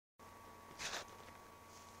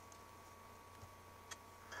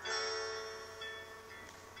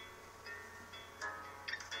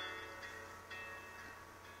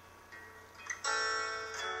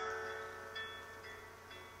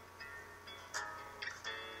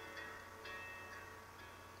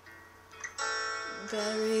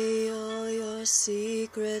Bury all your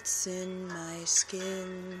secrets in my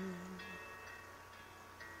skin.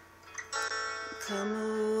 Come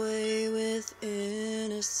away with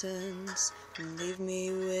innocence and leave me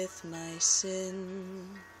with my sin.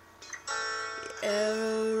 The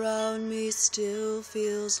air around me still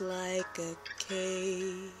feels like a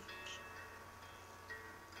cage,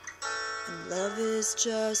 and love is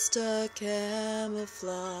just a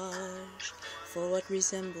camouflage for what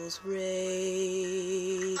resembles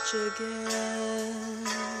rage again.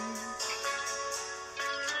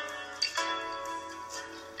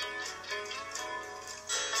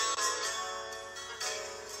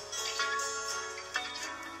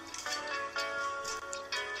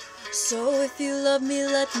 So if you love me,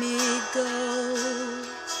 let me go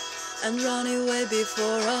and run away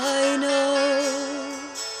before I know.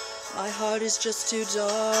 My heart is just too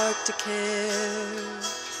dark to care.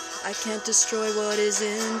 I can't destroy what is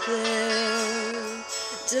in there.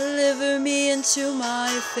 Deliver me into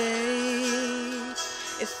my fate.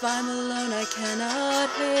 If I'm alone, I cannot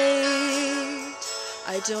hate.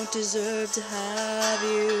 I don't deserve to have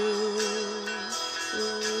you.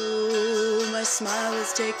 Ooh, my smile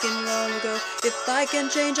was taken long ago. If I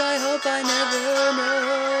can change, I hope I never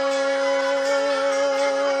know.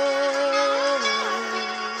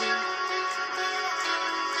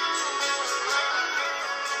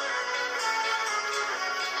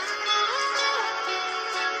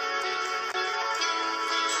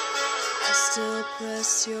 I still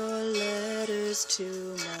press your letters to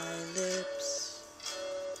my lips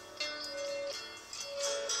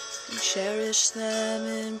and cherish them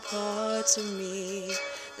in parts of me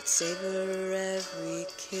that savor every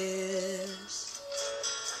kiss.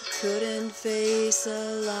 I couldn't face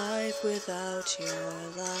a life without your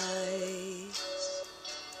light,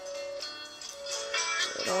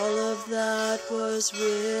 but all of that was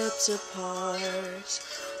ripped apart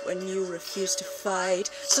when you refused to fight.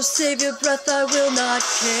 So save your breath, I will not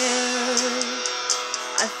care.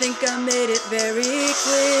 I think I made it very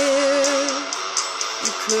clear.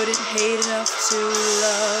 You couldn't hate enough to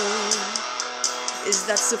love. Is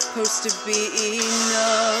that supposed to be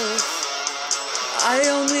enough? I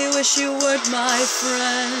only wish you weren't my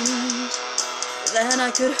friend. Then I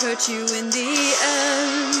could hurt you in the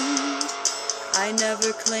end. I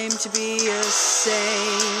never claimed to be a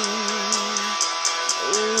saint.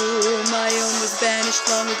 Ooh, my own was banished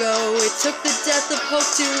long ago. It took the death of hope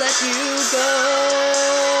to let you go.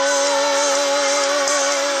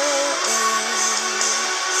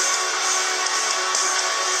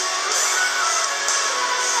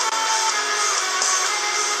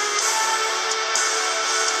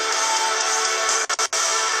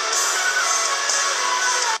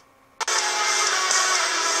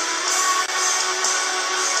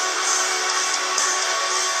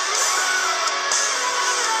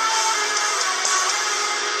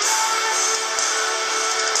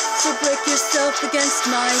 So break yourself against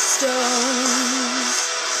my stones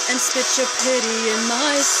and spit your pity in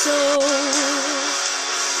my soul.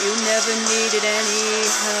 You never needed any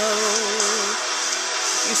help.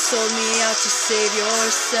 You sold me out to save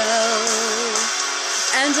yourself,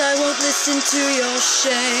 and I won't listen to your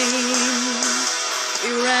shame.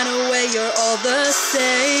 You ran away, you're all the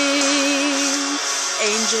same.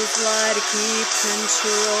 Angels lie to keep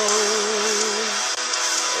control.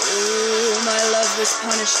 Ooh, my love was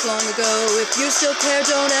punished long ago. If you still care,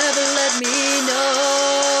 don't ever let me know.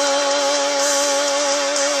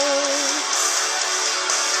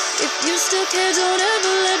 If you still care, don't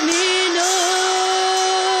ever let me